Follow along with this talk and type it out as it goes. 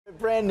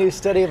brand new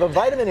study of a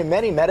vitamin in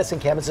many medicine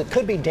chemicals that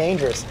could be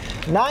dangerous.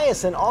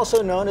 Niacin,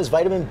 also known as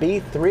vitamin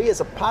B3,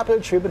 is a popular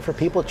treatment for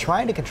people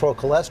trying to control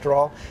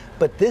cholesterol.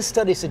 But this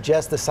study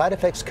suggests the side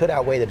effects could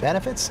outweigh the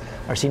benefits.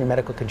 Our senior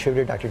medical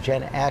contributor, Dr.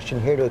 Jen Ashton,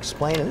 here to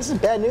explain. And this is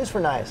bad news for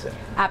niacin.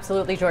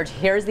 Absolutely, George.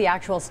 Here's the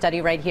actual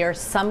study right here.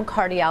 Some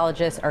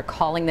cardiologists are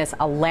calling this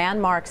a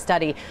landmark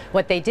study.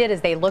 What they did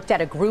is they looked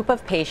at a group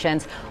of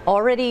patients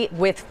already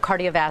with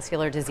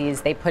cardiovascular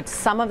disease. They put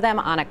some of them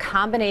on a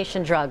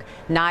combination drug,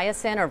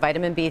 niacin or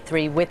vitamin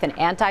B3, with an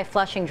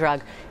anti-flushing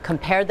drug,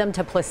 compared them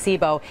to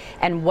placebo.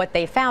 And what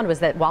they found was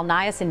that while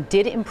niacin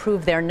did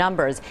improve their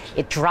numbers,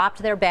 it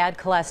dropped their bad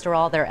cholesterol,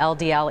 their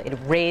LDL, it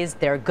raised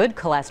their good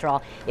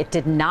cholesterol. It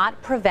did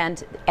not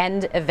prevent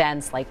end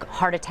events like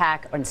heart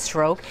attack and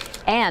stroke.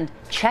 And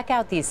check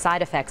out these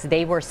side effects.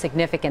 They were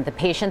significant. The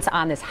patients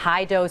on this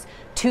high dose,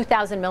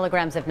 2,000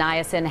 milligrams of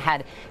niacin,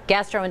 had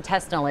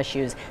gastrointestinal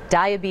issues,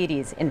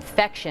 diabetes,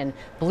 infection,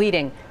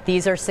 bleeding.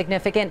 These are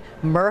significant.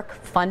 Merck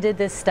funded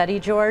this study,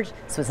 George.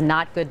 This was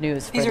not good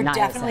news for niacin. These are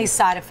definitely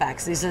side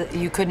effects.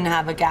 You couldn't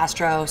have a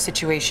gastro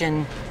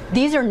situation.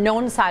 These are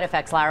known side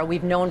effects, Lara.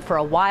 We've known for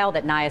a while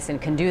that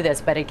niacin can do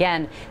this, but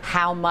again,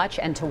 how much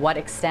and to what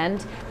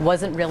extent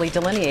wasn't really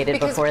delineated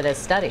before this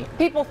study.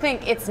 People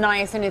think it's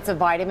niacin, it's a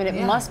vitamin,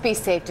 it must be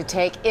safe to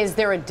take. Is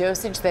there a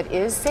dosage that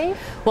is safe?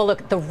 Well,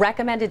 look, the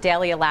recommended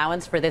daily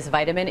allowance for this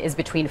vitamin is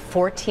between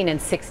 14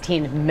 and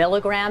 16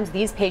 milligrams.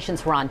 These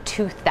patients were on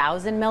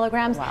 2,000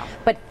 milligrams. Wow.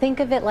 But think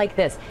of it like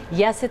this.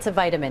 Yes, it's a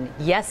vitamin.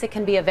 Yes, it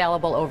can be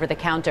available over the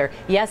counter.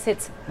 Yes,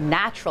 it's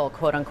natural,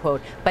 quote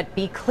unquote. But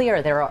be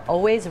clear, there are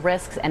always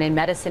risks, and in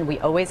medicine, we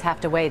always have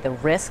to weigh the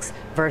risks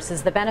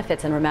versus the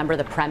benefits. And remember,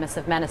 the premise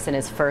of medicine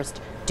is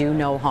first, do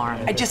no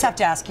harm. I just have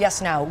to ask,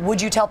 yes, no.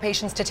 Would you tell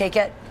patients to take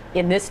it?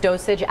 In this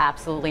dosage,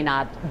 absolutely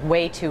not.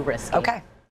 Way too risky. Okay.